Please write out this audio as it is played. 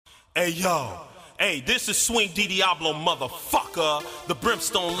Hey yo, hey, this is Swing Dee Diablo, motherfucker. The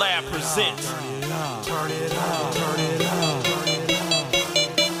Brimstone Lab presents. Turn it up, turn it up, turn it up, turn it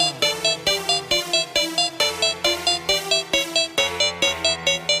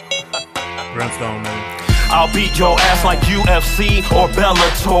up. Brimstone, man. I'll beat your ass like UFC or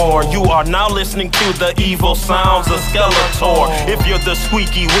Bellator. You are now listening to the evil sounds of Skeletor. If you're the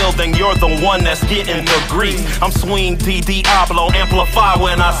squeaky wheel, then you're the one that's getting the grease. I'm Swing Dee Diablo, amplify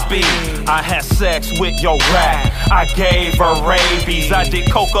when I speak. I had sex with your rat, I gave her rabies. I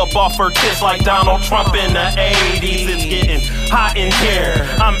did coke up off her tits like Donald Trump in the 80s. It's getting hot in here,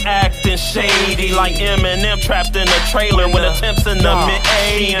 I'm acting shady like Eminem trapped in a trailer with attempts in the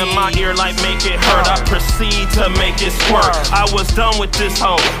mid-80s. In my ear like make it hurt, I proceed to make it squirt. I was done with this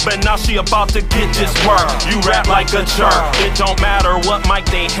hoe, but now she about to get this work. You rap like a jerk, it don't matter what mic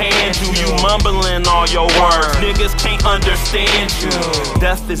they hand you. You mumbling all your words, niggas can't understand you.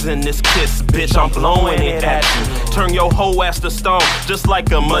 Death is in this kiss, bitch, I'm blowing it at you. Turn your whole ass to stone, just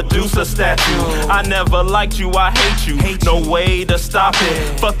like a Medusa statue. I never liked you, I hate you, no way to stop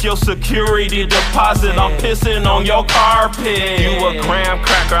it. Fuck your security deposit, I'm pissing on your carpet. You a graham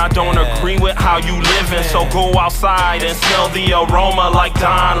cracker, I don't agree with how you living. So go outside and smell the aroma like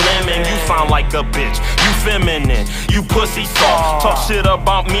Don Lemon. You sound like a bitch, you feminine, you pussy soft. Talk shit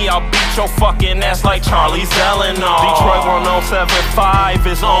about me, I'll beat your fucking ass like Charlie Zelenoff. Detroit 1075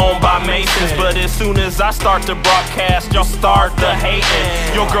 is owned by Masons, but as soon as I start to broadcast, y'all start to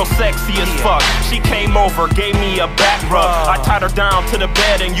hating. Your girl sexy as fuck, she came over, gave me a back rub. I tied her down to the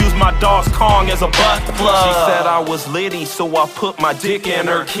bed and used my dog's Kong as a butt plug. She said I was litty, so I put my dick in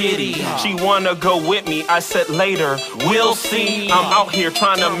her kitty. She wanna go with me, I said later, we'll see. I'm out here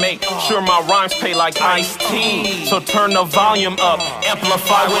trying to make sure my rhymes pay like iced tea. So turn the volume up,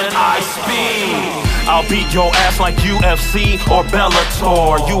 amplify when I speak. I'll beat your ass like UFC or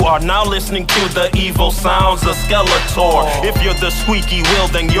Bellator. You are now listening to the evil sounds of Skeletor. If you're the squeaky wheel,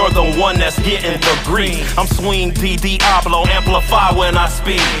 then you're the one that's getting the grease. I'm Swing Dee Diablo, amplify when I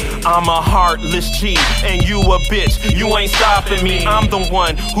speak. I'm a heartless G, and you a bitch, you ain't stopping me. I'm the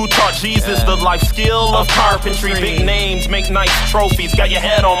one who taught Jesus the life skill of carpentry. Big names make nice trophies, got your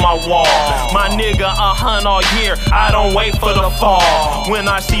head on my wall. My nigga, I hunt all year, I don't wait for the fall. When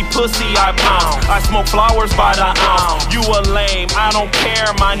I see pussy, I pounce, I smoke flowers by the ounce. You a lame, I don't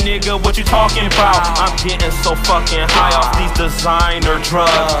care, my nigga, what you talking about? I'm getting so fucking high off these designer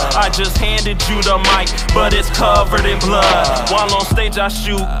drugs. I just handed you the mic, but it's covered in blood. While on stage I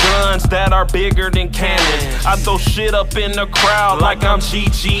shoot guns that are bigger than cannons. I throw shit up in the crowd like I'm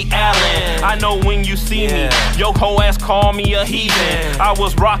G.G. Allen. I know when you see me, yo hoe ass call me a heathen. I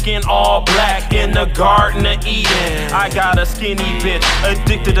was rocking all black in the Garden of Eden. I got a skinny bitch,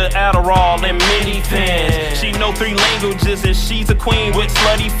 addicted to Adderall and minifans. She know 3 languages and she's a queen with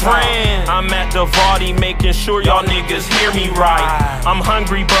slutty friends. I'm at the Vardy making sure y'all niggas hear me right. I'm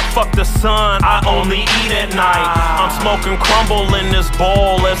hungry but fuck the sun, I only eat at night. I'm smoking crumble in this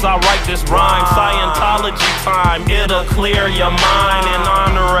bowl as I write this rhyme. Scientology time, it'll clear your mind. In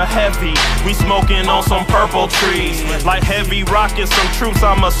honor of heavy, we smoking on some purple trees. Like heavy rocking some troops,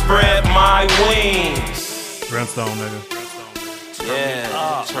 I'ma spread my wings. Brimstone, nigga.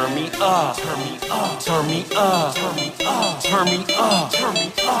 Yeah, turn me up, turn me up, turn me up, turn me up, turn me up, turn me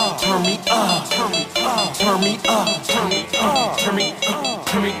up, turn me up, turn me up, turn me up, turn me up, turn me up,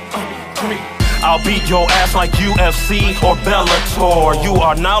 turn me up, turn me up. I'll beat your ass like UFC or Bellator. You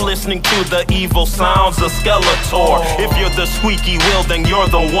are now listening to the evil sounds of Skeletor. If you're the squeaky wheel, then you're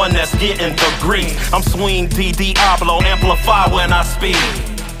the one that's getting the grease. I'm Swing Dee Diablo, amplify when I speak.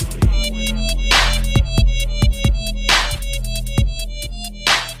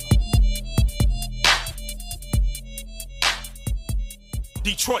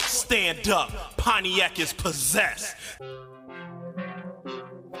 Detroit, stand up. Pontiac is possessed.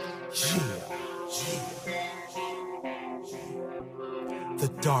 The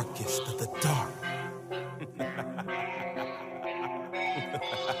darkest of the dark.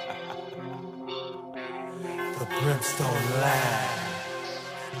 The Brimstone Lab.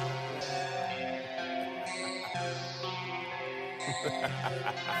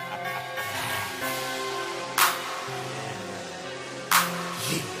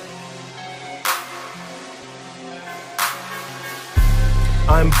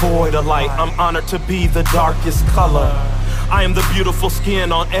 I'm void of light, I'm honored to be the darkest color. I am the beautiful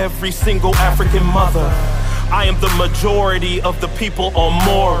skin on every single African mother. I am the majority of the people on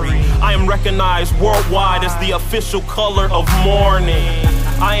Maury. I am recognized worldwide as the official color of mourning.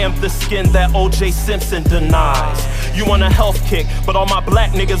 I am the skin that O.J. Simpson denies. You want a health kick, but all my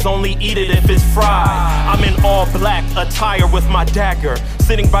black niggas only eat it if it's fried. I'm in all black attire with my dagger,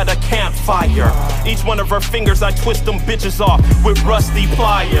 sitting by the campfire. Each one of her fingers, I twist them bitches off with rusty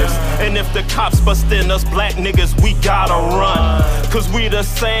pliers. And if the cops bust in, us black niggas, we gotta run. Cause we the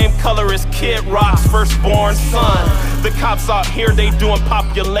same color as Kid Rock's firstborn son. The cops out here, they doing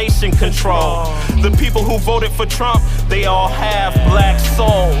population control. The people who voted for Trump, they all have black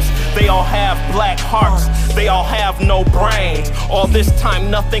souls. They all have black hearts. They all have no brains. All this time,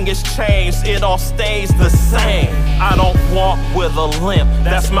 nothing has changed. It all stays the same. I don't walk with a limp.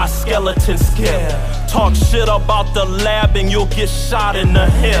 That's my skeleton skip. Talk shit about the lab and you'll get shot in the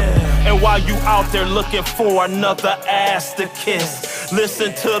hip. And while you out there looking for another ass to kiss,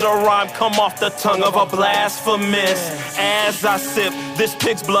 listen to the rhyme come off the tongue of a blasphemous. As I sip this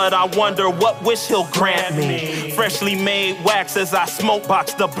pig's blood, I wonder what wish he'll grant me. Freshly made wax as I smoke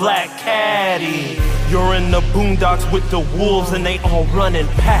box the black caddy. You're in the boondocks with the wolves and they all run in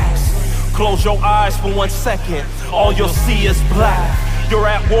packs. Close your eyes for 1 second, all you'll see is black. You're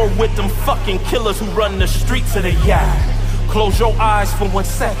at war with them fucking killers who run the streets of the yak. Close your eyes for 1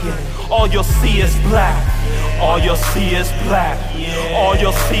 second, all you'll see is black. All you'll see is black. All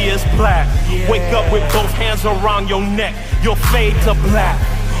you'll see is black. Wake up with both hands around your neck, you'll fade to black.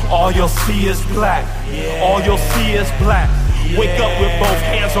 All you'll see is black. All you'll see is black. Wake up with both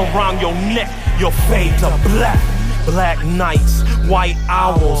hands around your neck, you'll fade to black. Black knights, white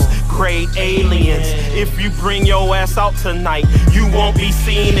owls, gray aliens. If you bring your ass out tonight, you won't be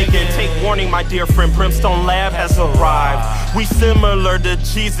seen again. Take warning, my dear friend, Brimstone Lab has arrived. We similar to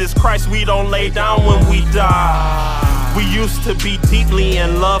Jesus Christ, we don't lay down when we die. We used to be deeply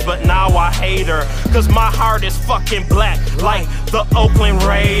in love, but now I hate her. Cause my heart is fucking black, like the Oakland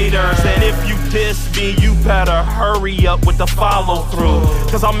Raiders. And if you diss me, you better hurry up with the follow through.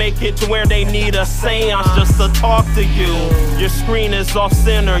 Cause I'll make it to where they need a seance just to talk to you. Your screen is off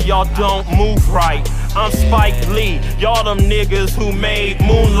center, y'all don't move right. I'm Spike Lee, y'all them niggas who made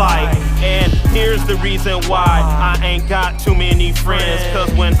Moonlight. And here's the reason why I ain't got too many friends.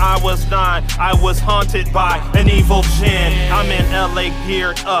 Cause when I was 9, I was haunted by an evil gin. I'm in LA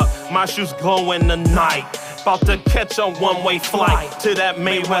geared up, my shoes glow in the night. About to catch a one-way flight to that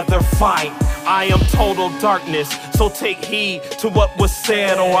Mayweather fight. I am total darkness, so take heed to what was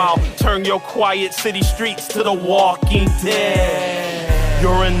said, or I'll turn your quiet city streets to the walking dead.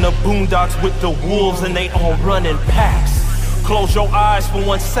 You're in the boondocks with the wolves and they all run in packs. Close your eyes for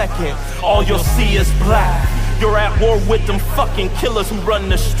 1 second, all you'll see is black. You're at war with them fucking killers who run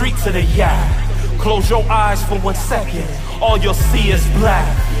the streets of the yak. Close your eyes for 1 second, all you'll see is black.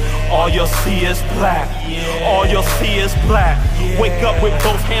 All you'll see is black. All you'll see is black. Wake up with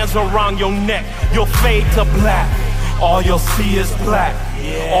both hands around your neck, you'll fade to black. All you'll see is black.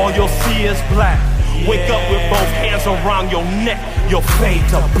 All you'll see is black. Wake up with both hands around your neck, you'll fade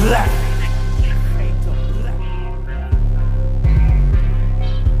to black.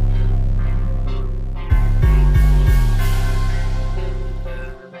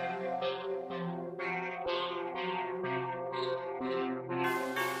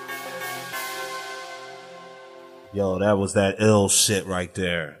 Yo, that was that ill shit right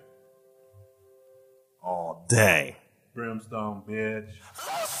there. All day. Brimstone, bitch.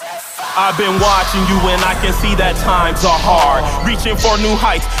 I've been watching you and I can see that times are hard. Reaching for new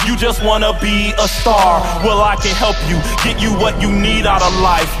heights, you just wanna be a star. Well, I can help you, get you what you need out of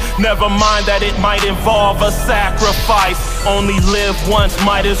life. Never mind that it might involve a sacrifice. Only live once,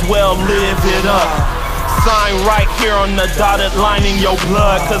 might as well live it up. Sign right here on the dotted line in your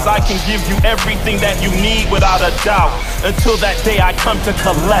blood, cause I can give you everything that you need without a doubt, until that day I come to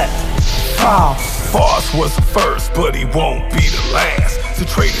collect. Boss was the first, but he won't be the last to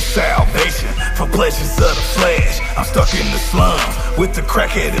trade his salvation for pleasures of the flesh. I'm stuck in the slums with the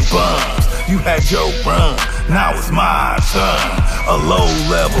crackheaded bums. You had your run, now it's my turn. A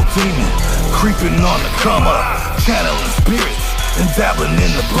low-level demon creeping on the come up, channeling spirits and dabbling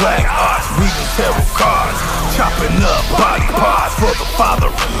in the black arts, reading tarot cards, chopping up body parts for the father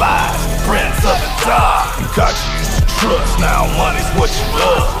of lies, friends of the dark. You got you used to trust, now money's what you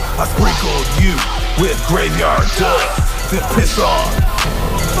love. I sprinkled you with graveyard dust, then piss on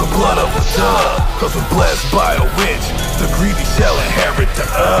the blood of a dove. Cause we're blessed by a witch, the greedy shall inherit the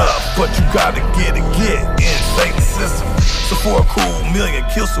earth. But you gotta get in Satan's system. So for a cool million,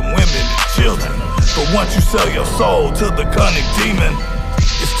 kill some women and children. But once you sell your soul to the cunning demon,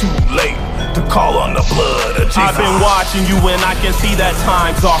 it's too late to call on the blood of Jesus. I've been watching you and I can see that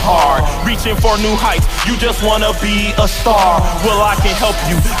times are hard. Reaching for new heights, you just wanna be a star. Well, I can help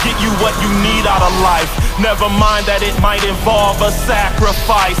you, get you what you need out of life. Never mind that it might involve a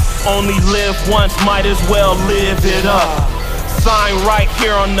sacrifice. Only live once, might as well live it up. Sign right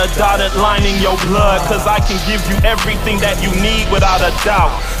here on the dotted line in your blood, cause I can give you everything that you need without a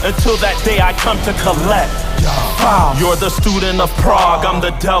doubt, until that day I come to collect. You're the student of Prague, I'm the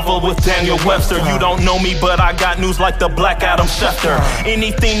devil with Daniel Webster. You don't know me, but I got news like the Black Adam Schefter.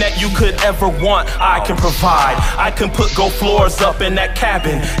 Anything that you could ever want, I can provide. I can put gold floors up in that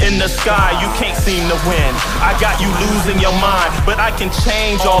cabin in the sky. You can't seem to win. I got you losing your mind, but I can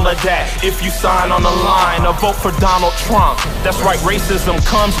change all of that if you sign on the line. A vote for Donald Trump. That's right, racism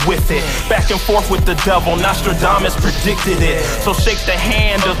comes with it. Back and forth with the devil, Nostradamus predicted it. So shake the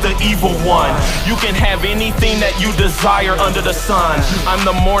hand of the evil one. You can have anything that you desire under the sun. I'm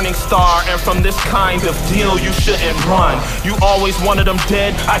the morning star, and from this kind of deal you shouldn't run. You always wanted them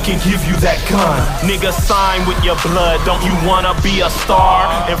dead, I can give you that gun. Nigga, sign with your blood. Don't you wanna be a star?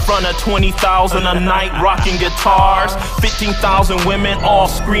 In front of 20,000 a night rocking guitars, 15,000 women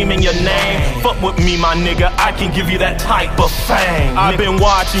all screaming your name. Fuck with me, my nigga, I can give you that type of fame. I've been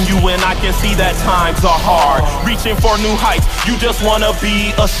watching you and I can see that times are hard. Reaching for new heights, you just wanna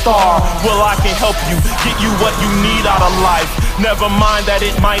be a star. Well, I can help you, get you what you need out of life. Never mind that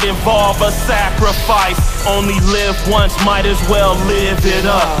it might involve a sacrifice. Only live once, might as well live it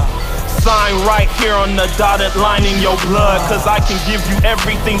up. Sign right here on the dotted line in your blood, cause I can give you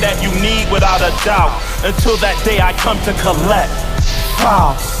everything that you need without a doubt, until that day I come to collect.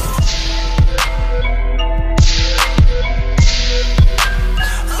 Files.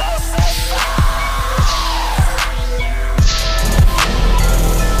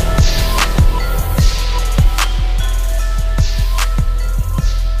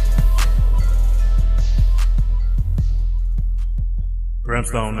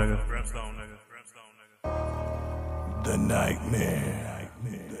 Brimstone, nigga. The nightmare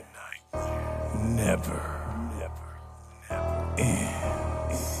never ends.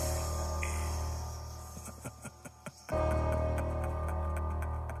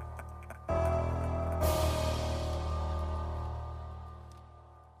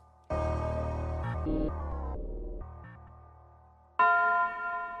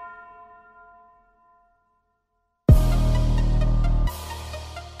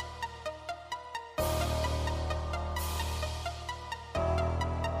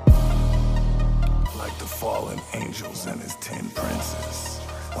 Fallen angels and his 10 princes.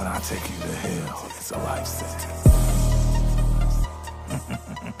 When I take you to hell, it's a life sentence.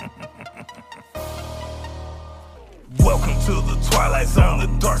 Welcome to the Twilight Zone, the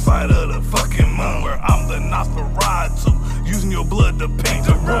dark side of the fucking moon, where I'm the Nosferatu, using your blood to paint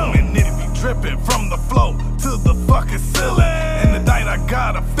the room, and it be dripping from the floor to the fucking ceiling. And tonight I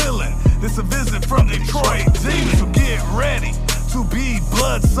got a feeling, it's a visit from Detroit demons, so get ready to be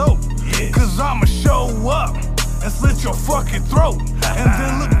blood soaked. Cause I'ma show up and slit your fucking throat, and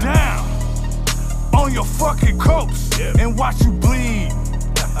then look down on your fucking coats and watch you bleed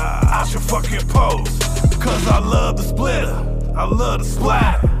out your fucking pose. Cause I love the splitter, I love the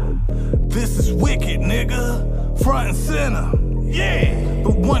splat. This is wicked, nigga, front and center. Yeah,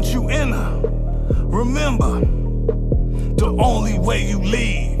 but once you enter, remember, the only way you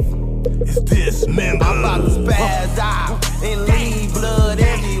leave is dismember. I'm about to spaz out and leave blood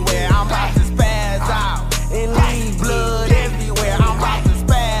everywhere. I'm about to spaz out and leave blood everywhere. I'm about to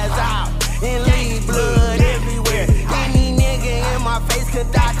spaz out and leave blood everywhere. Any nigga in my face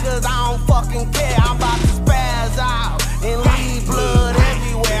could die cause I don't fucking care. I'm about to spaz out and leave blood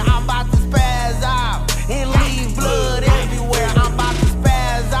everywhere. I'm about to spaz out and leave blood everywhere. I'm about to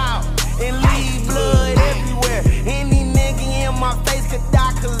spaz out and leave blood everywhere. Any nigga in my face could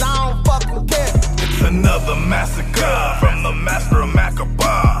die cause I don't fucking care. It's another massacre from the master of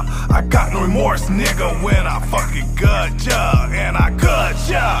Macabre. I got no remorse, nigga, when I fucking gut ya, and I gut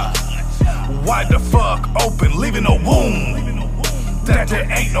ya. Wide the fuck open, leaving a wound that there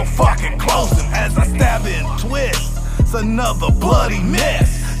ain't no fucking closing. As I stab and twist, it's another bloody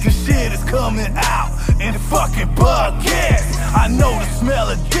mess. This shit is coming out in fucking buckets. I know the smell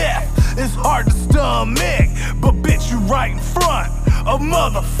of death is hard to stomach, but bitch, you right in front of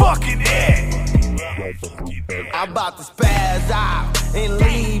motherfucking egg. I'm about to spaz out and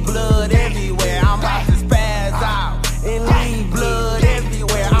leave blood everywhere. I'm about to spaz out and leave blood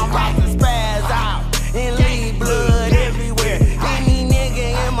everywhere. I'm about to spaz out and leave blood everywhere. Any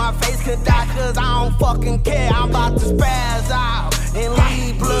nigga in my face could die cause I don't fucking care. I'm about to spaz out and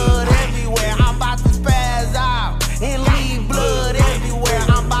leave blood everywhere. I'm about to spaz out and leave blood everywhere.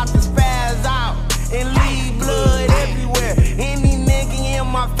 I'm about to spaz out and leave blood everywhere. Any nigga in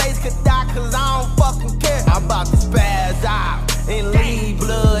my face could die cause I don't fucking care. I'm about to spaz out and leave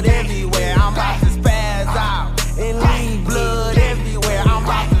blood everywhere. I'm about to spaz out and leave blood everywhere. I'm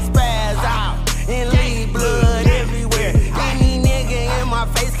about to spaz out and leave blood everywhere. Any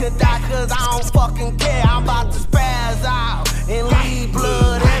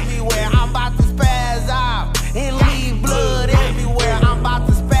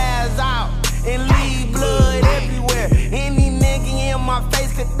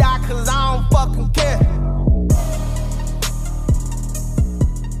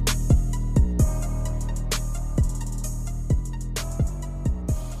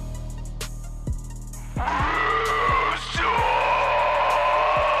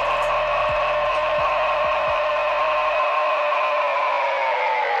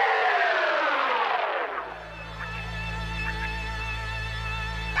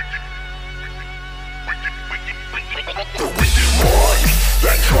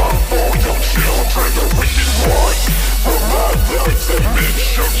children, the wicked ones. Remind them to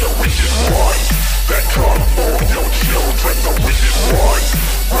mention the wicked ones that come for your children, the wicked ones.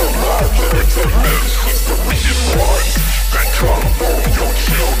 Remind them to mention the wicked ones that come for your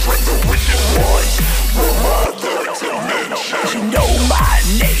children, the wicked ones. Remind them to mention. You know my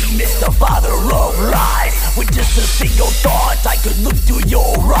name is the father of lies. With just a single thought, I could look through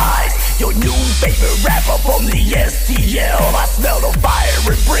your eyes. Your new favorite rapper from the STL. I smell the fire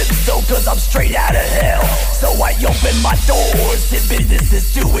and brimstone cause I'm straight out of hell. So I open my doors and business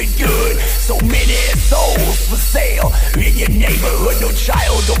is doing good. So many souls for sale in your neighborhood. No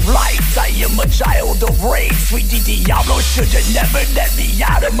child of light, I am a child of rage. Sweet Dee Diablo should've never let me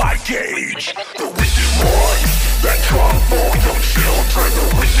out of my cage. The wicked ones that come for your children, the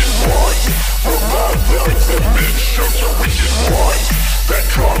wicked ones. Remind them to mention the wicked ones that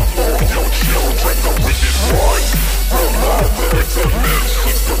come for your children, the wicked ones. Remind them to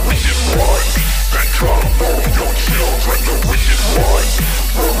mention the wicked ones that come for your children, the wicked ones.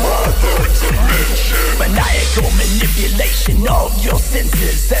 Remind them to mention. Maniacal manipulation of your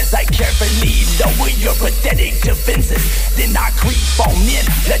senses as I carefully lower your pathetic defenses. Then I creep on in,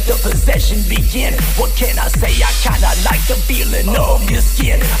 let the possession begin. What can I say? I kinda like the feeling of your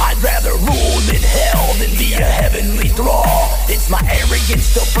skin. I'd rather rule in hell than be a heavenly thrall. It's my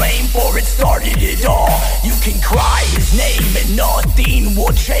arrogance to blame, for it started it all. You can cry his name and nothing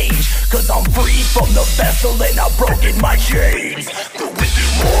will change, cause I'm free from the vessel and I've broken my chains. The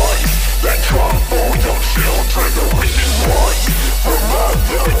wicked ones that come for your children, the wicked ones. Remind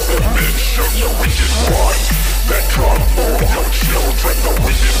them to mention the wicked ones that come for your children, the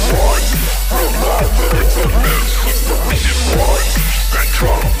wicked ones. Remind them to mention the wicked ones that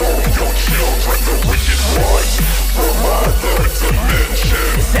come for your children, the wicked ones. Remind them to mention.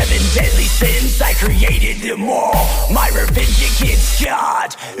 The 7 deadly sins, I created them all. My revenge against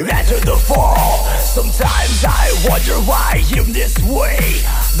God after the fall. Sometimes I wonder why I'm this way.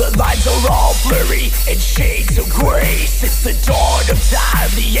 The lines are all blurry and shades of gray. Since the dawn of time,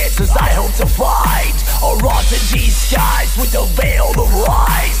 the answers I hope to find are onto these skies with a veil of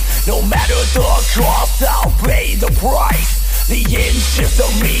lies. No matter the cost, I'll pay the price. The end's just a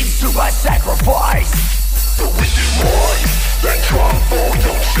means to my sacrifice. The wicked ones that come for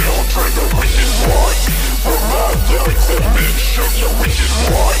your children, the wicked ones. Remind them to mention the wicked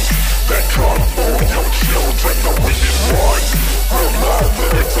ones that come for your children, the wicked ones. Remind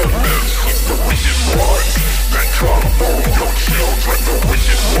them to mention the wicked ones that come for your children, the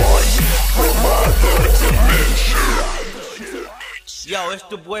wicked ones. Remind them to mention. Yo, it's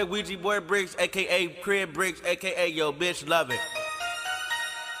the boy Ouija Boy Bricks, aka Crib Bricks, aka Yo Bitch Love It.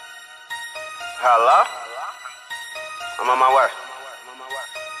 Hello? I'm on my way.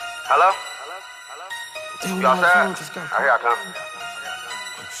 Hello? You outside? Here I come.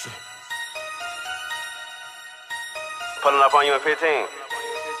 Pulling up on you in 15.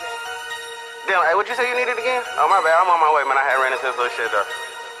 Damn, hey, what you say you needed again? Oh, my bad, I'm on my way, man. I had ran into this little shit, though.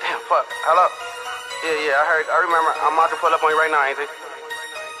 Damn, fuck. Hello? Yeah, I remember. I'm about to pull up on you right now, ain't it?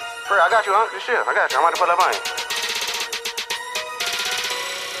 I got you, huh? Just chill. I got you. I'm about to pull up on you.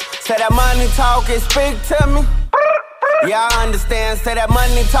 Say that money talk and speak to me. Yeah, I understand. Say that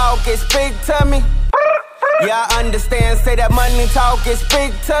money talk and speak to me. Yeah, I understand. Say that money talk and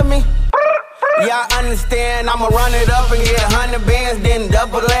speak to me. Yeah, I understand. I'ma run it up and get 100 bands, then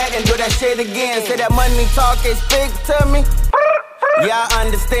double that and do that shit again. Say that money talk and speak to me. Yeah, I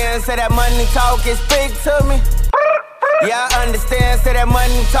understand. Say that money talk and speak to me. Yeah, I understand. Say that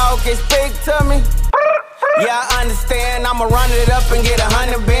money talk and speak to me. Yeah, I understand. I'ma run it up and get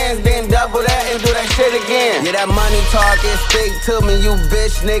 100 bands, then double that and do that shit again. Yeah, that money talk is speak to me. You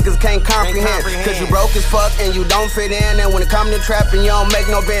bitch niggas can't comprehend. Cause you broke as fuck and you don't fit in. And when it come to trapping, you don't make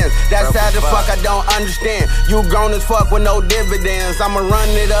no bands. That's how the fuck I don't understand. You grown as fuck with no dividends. I'ma run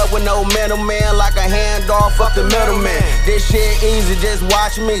it up with no middleman, like a handoff, fuck the middleman. This shit easy, just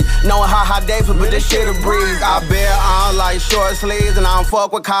watch me. Knowing how they feel, but this shit a breeze. I bear on like short sleeves, and I don't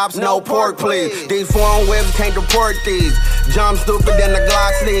fuck with cops, no pork please. These foreign whips can't deport these. Jump stupid than the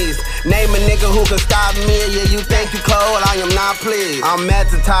Glock sneeze. Name a nigga who can stop me. Yeah, you think you cold, I am not pleased. I'm at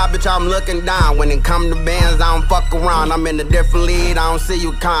the top, bitch, I'm looking down. When it come to bands, I don't fuck around. I'm in a different league, I don't see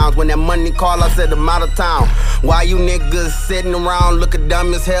you clowns. When that money call, I said I'm out of town. Why you niggas sitting around looking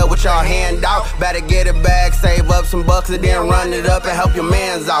dumb as hell with y'all hand out? Better get it back, save up some bucks and then run it up and help your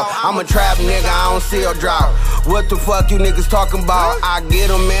mans out. I'm a trap nigga, I don't see a drought. What the fuck you niggas talking about? I get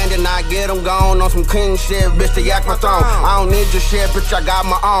them man, then I get them gone on some king shit, bitch, to yak my throne. I don't need your shit, bitch, I got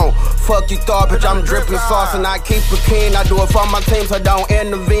my own. Fuck you thought, bitch, I'm dripping sauce and I keep it clean. I do it for my team, so don't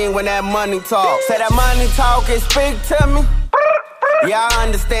intervene when that money talk. Say that money talk and speak to me. Y'all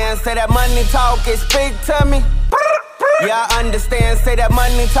understand, say that money talk is speak to me. Y'all understand, say that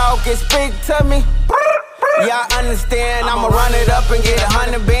money talk is speak to me. Y'all understand, I'ma run it up and get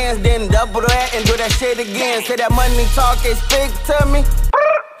 100 bands, then double that and do that shit again. Say that money talk is speak to me.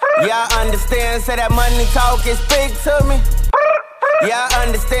 Y'all understand, say that money talk is speak to me. Y'all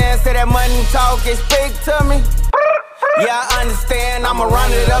understand, say that money talk is speak to me. Y'all understand, I'ma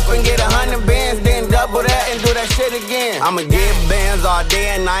run it up and get 100 bands, then double that and do that shit again. I'ma get bands all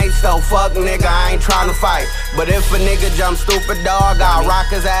day and night, so fuck nigga, I ain't tryna fight. But if a nigga jump stupid dog, I'll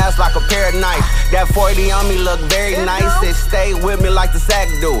rock his ass like a pair of knives. That 40 on me look very nice, it stay with me like the sack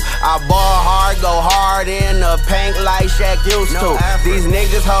do. I ball hard, go hard in the paint like Shaq used to. These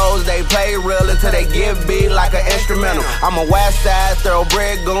niggas hoes, they play real until they get beat like an instrumental. I'm a west side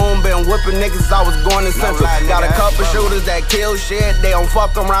thoroughbred goon, been whipping niggas since I was going to Central. Got a couple shooters that kill shit, they don't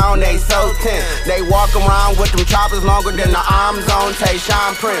fuck around, they so tense. They walk around with them choppers longer than the arms on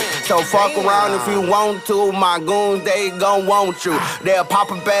Tayshaun Prince. So fuck around if you want to, my goons, they gon' want you. They'll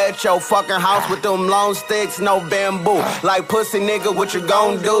pop up at your fucking house with them long sticks, no bamboo. Like pussy nigga, what you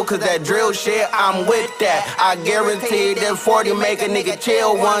gon' do? Cause that drill shit, I'm with that. I guarantee that 40 make a nigga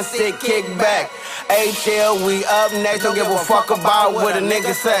chill, one sick kick back. HL, we up next, don't give a fuck about what a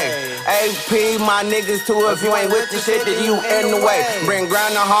nigga say. AP, my niggas too, if you ain't with the shit, then you in the way. Been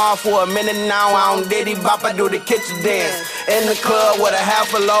grinding hard for a minute now, I don't diddy bop, I do the kitchen dance. In the club with a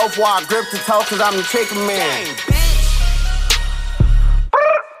half a loaf while I grip the toe, cause I'm the chicken man.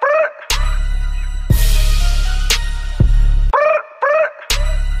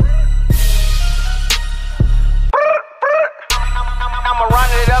 I'ma run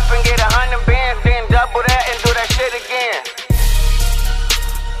it up and get 100 bands, then double that and do that shit again.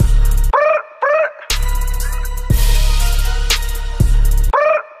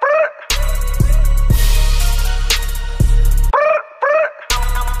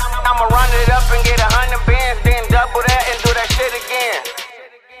 I'ma run it up and get 100 bands, then double that and do that shit again.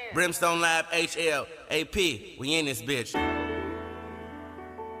 Brimstone Lab, HL, AP, we in this bitch.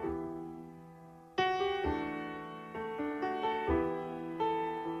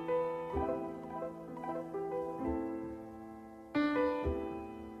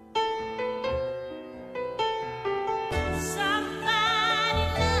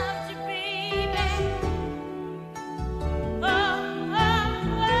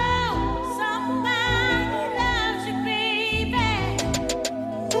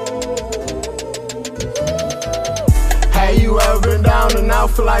 And I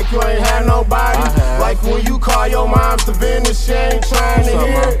feel like you ain't had nobody. Like when you call your mom to vent, she ain't trying to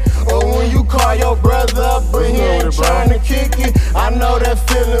hear it. Or when you call your brother up, but he ain't trying to kick it. I know that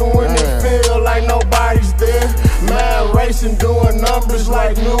feeling when it feel like nobody's there. Man, racing, doing numbers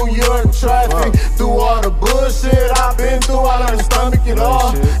like New York traffic. Through all the bullshit I've been through, I learned to stomach it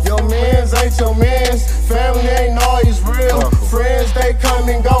all. Your mans ain't your mans, family ain't always real. Friends, they come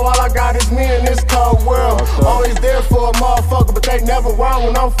and go, all I got is me in this cold world. Always there for a motherfucker, but they never wrong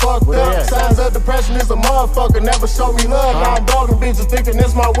when I'm fucked up. Signs of depression is a motherfucker, never show me love. Now I'm dogging bitches, thinking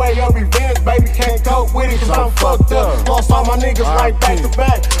it's my way of revenge. Baby, can't cope with it cause I'm fucked up. Lost all my niggas like back to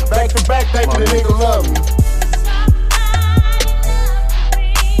back, thinking the nigga love me.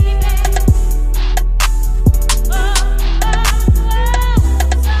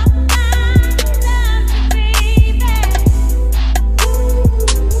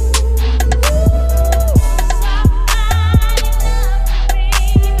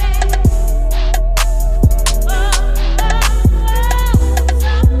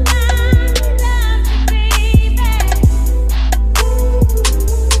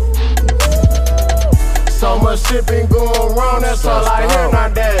 Shit been going wrong, that's all I hear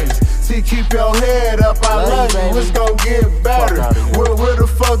nowadays. See, keep your head up, I love you, it's gon' get better. Where the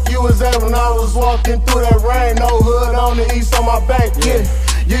fuck you was at when I was walking through that rain? No hood on the east on my back, yeah.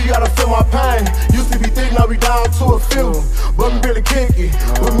 You gotta feel my pain. Used to be thick, now we down to a few. But we really kick it.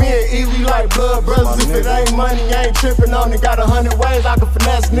 With me and E, we like blood brothers. If it ain't money, ain't tripping on it. Got 100 ways I can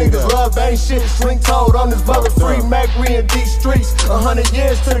finesse niggas. Love ain't shit, slink told on this brother free. Macri in these streets. 100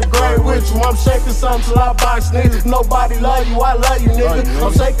 years to the grave with you. I'm shaking something till I box niggas. Nobody love you, I love you, nigga.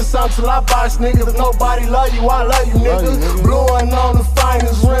 I'm shaking something till I box niggas. Nobody love you, I love you, nigga. Blowing on the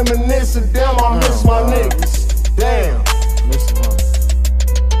finest, reminiscing. Damn, I miss my niggas. Damn.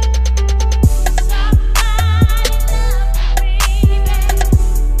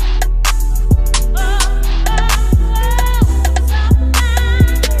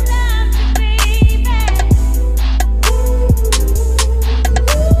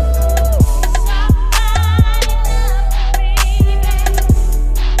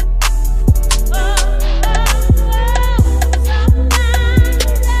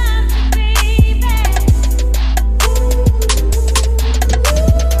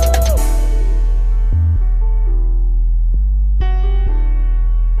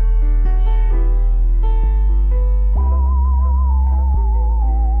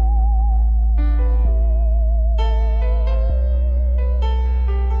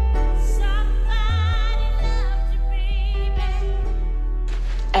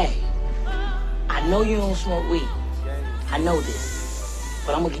 know you don't smoke weed. I know this.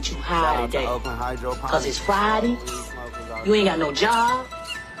 But I'm gonna get you high today. Cause it's Friday, you ain't got no job,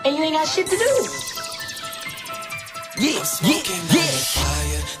 and you ain't got shit to do. Yeah, that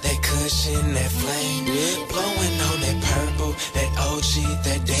fire, that cushion, that flame, blowing on that purple, that OG,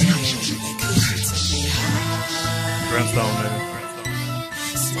 that damn, that cushion to me high. Brimstone, nigga.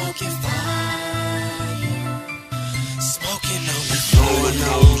 Smoking fire, smoking on me, blowing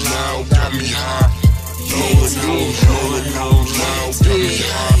on loud, got me high. Blowing on loud, got me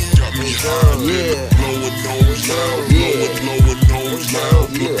high, got me high. Yeah, blowing on loud, blowing on loud,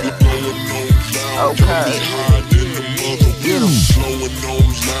 blowing on loud, got me high. Get 'em. Blowing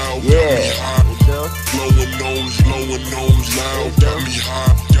nose loud, yeah. Blowing nose loud, got me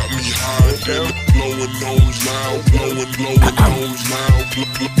high, blowing nose loud, blowing nose loud,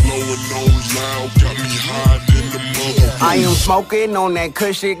 blowing nose loud, got me high in the mother. I am smoking on that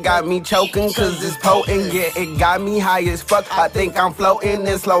kush, it got me choking cause it's potent. Yeah, it got me high as fuck, I think I'm floating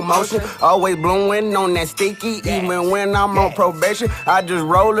in slow motion. Always blowing on that sticky, even when I'm on probation. I just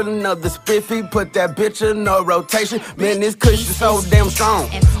roll another spiffy, put that bitch in a rotation. Man, this kush is so damn strong,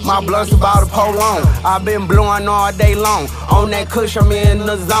 my blood's about to pull on. I've been blowing all day long, on that kush I'm in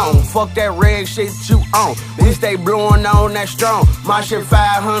the zone. Fuck that red shit you on, we stay blowing on that strong. My shit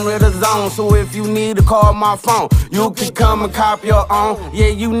 500 a zone, so if you need to call my phone, you can come and cop your own. Yeah,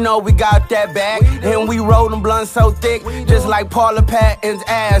 you know we got that bag, and we rollin' blunts so thick, just like Paula Patton's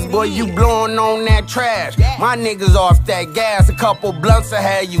ass. Boy, you blowing on that trash, my niggas off that gas. A couple blunts will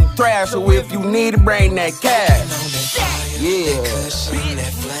have you thrash, so if you need to bring that cash. Yeah,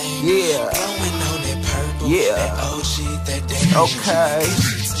 yeah, yeah, okay,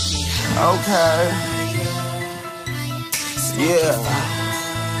 okay, yeah,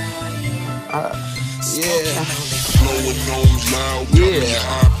 yeah. Blowing nose loud,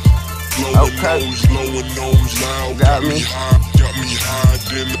 yeah, okay, blowing nose loud, got me high,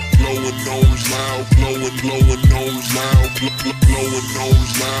 then blowing nose loud, blowing nose loud, blowing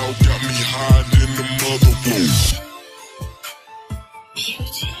nose loud, got me high in the mother place.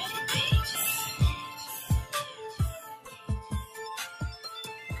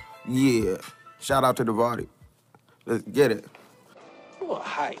 Yeah, shout out to the Vardy. Let's get it. You a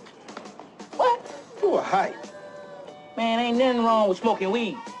hype. What? You a hype. Man, ain't nothing wrong with smoking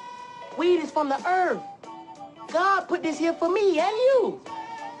weed. Weed is from the earth. God put this here for me and you.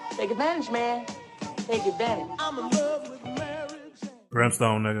 Take advantage, man. Take advantage. I'm in love with marriage.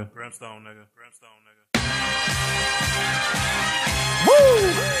 Brimstone, nigga. Brimstone, nigga. Brimstone, nigga.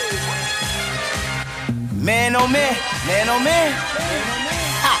 Woo! Man, oh man. Man, oh man.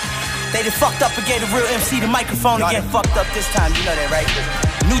 They done fucked up and gave the real MC the microphone again. Fucked up this time, you know that, right?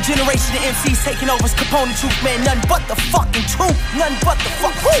 New generation of MCs taking over, it's Capone Da Truth, man. Nothing but the fucking truth. Nothing but the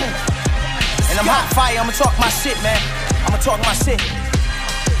fucking truth. And I'm hot fire, I'ma talk my shit, man. I'ma talk my shit.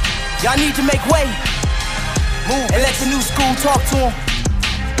 Y'all need to make way. Move and let the new school talk to them.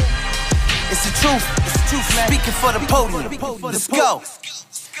 It's the truth. It's the truth, man. Speaking for the podium. Let's go.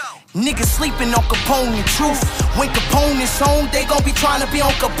 Niggas sleeping on Capone Da Truth. When Capone is home, they gon' be trying to be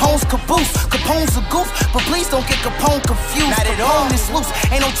on Capone's caboose. Capone's a goof, but please don't get Capone confused. Not at all. Capone is loose,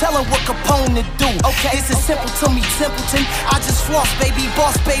 ain't no telling what Capone to do. Okay, this is simple to me, Templeton. I just floss, baby,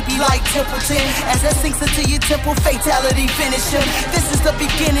 boss, baby, like Templeton. As that sinks into your temple, fatality finish him. This is the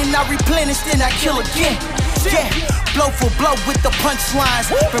beginning, I replenish, then I kill again. Yeah, blow for blow with the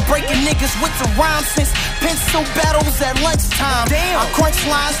punchlines. Been breaking niggas with the rhymes since pencil battles at lunchtime. I crunch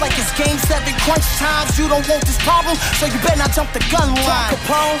lines like it's game 7 crunch times. You don't want this problem, so you better not jump the gun line.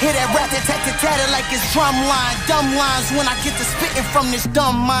 Hear that rat that tatter like it's drum line. Dumb lines when I get to spitting from this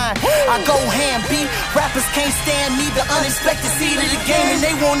dumb mind. I go ham B. Rappers can't stand me. The unexpected seed of the game, and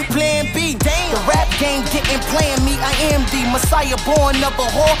they want to plan B. Damn. The rap game getting playing me. I am the Messiah, born of a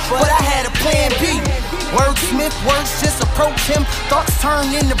whore, but I had a plan B. Wordsmith, words just approach him. Thoughts turn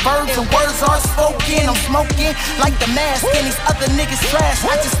into birds and words are spoken. I'm smoking like the mask and these other niggas trash.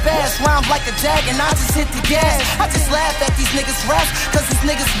 I just fast round like a jag and I just hit the gas. I just laugh at these niggas rap, cause these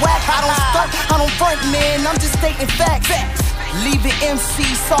niggas whack. I don't stunt, I don't front, man, I'm just stating facts. Leave it MC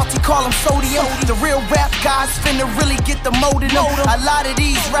salty, call him sodium. The real rap guys finna really get the mold in them. A lot of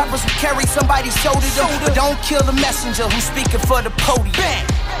these rappers will carry somebody's shoulder them, but don't kill the messenger who's speaking for the podium.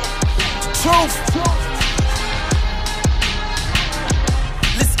 The truth.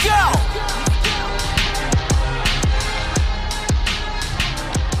 Let's go!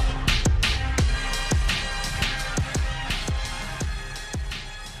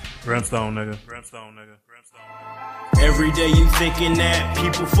 Brimstone, nigga. Brimstone, nigga. Brimstone, nigga. Every day you thinking that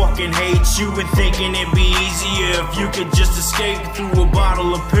people fucking hate you and thinking it'd be easier if you could just escape through a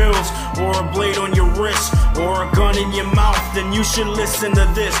bottle of pills or a blade on your wrist or a gun in your mouth. Then you should listen to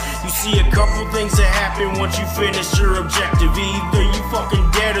this. You see a couple things that happen once you finish your objective. Either you fucking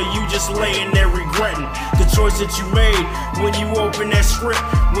dead or you just laying there regretting the choice that you made when you open that script.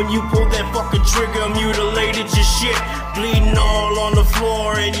 When you pull that fucking trigger, mutilated your shit, bleeding all on the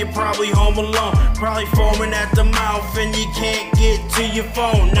floor, and you're probably home alone, probably foaming at the mouth, and you can't get to your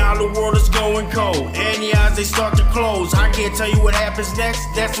phone. Now the world is going cold, and your eyes they start to close. I can't tell you what happens next,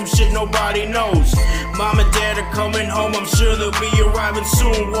 that's some shit nobody knows. Mom and dad are coming home, I'm sure they'll be arriving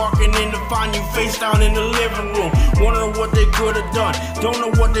soon, walking in to find you face down in the living room, wondering what they could have done, don't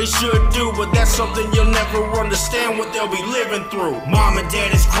know what they should do, but that's something you'll never understand what they'll be living through. Mom and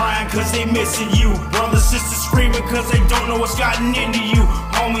dad is crying cause they missing you, brothers, sisters screaming cause they don't know what's gotten into you.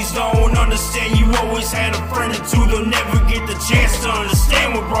 Homies don't understand you always had a friend or two, they'll never get the chance to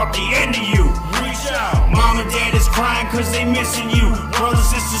understand what brought the end to you. Reach out. Mom and dad is crying cause they missing you, brothers,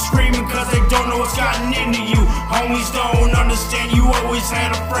 sisters screaming cause they don't know what's gotten into you. Homies don't understand you always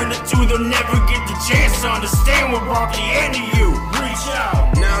had a friend or two, they'll never get the chance to understand what brought the end to you. Reach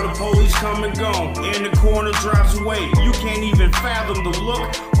out. Now the police come and go, and the coroner drives away. You can't even fathom the look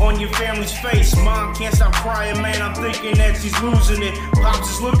on your family's face. Mom can't stop crying, man, I'm thinking that she's losing it. Pops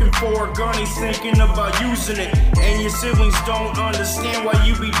is looking for a gun, he's thinking about using it. And your siblings don't understand why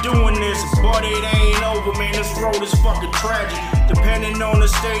you be doing this, but it ain't over, man, this road is fucking tragic. Depending on the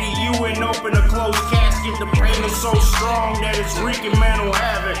state of you and open a closed casket, the pain is so strong that it's wreaking mental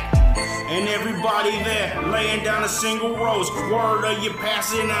havoc. And everybody there laying down a single rose. Word of you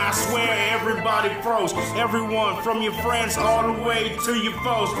passing, I swear everybody froze. Everyone from your friends all the way to your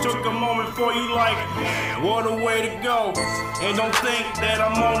foes took a moment for you like, man, what a way to go. And don't think that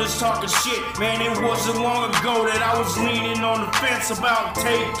I'm on this talking shit, man, it wasn't long ago that I was leaning on the fence about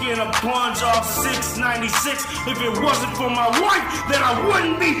taking a plunge off 696. If it wasn't for my wife, then I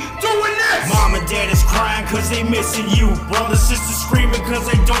wouldn't be doing this. Mom and dad is crying cause they missing you, brothers, sisters screaming cause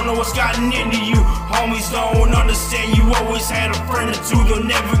they don't know what's gotten into you. Homies don't understand you always had a friend or two, they'll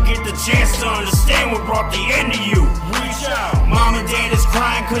never get the chance to understand what brought the end to you. Reach out. Mom and dad is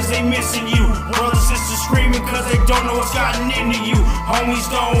crying cause they missing you, brothers, sisters screaming cause they don't know what's gotten into you. Homies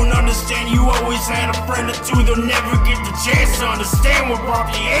don't understand you always had a friend or two, they'll never get the chance to understand what brought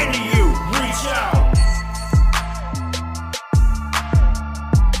the end to you. Reach out.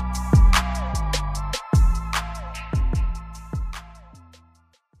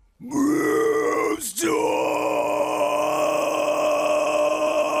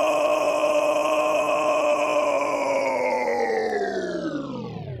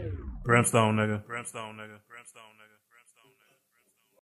 Brimstone, nigga. Brimstone, nigga.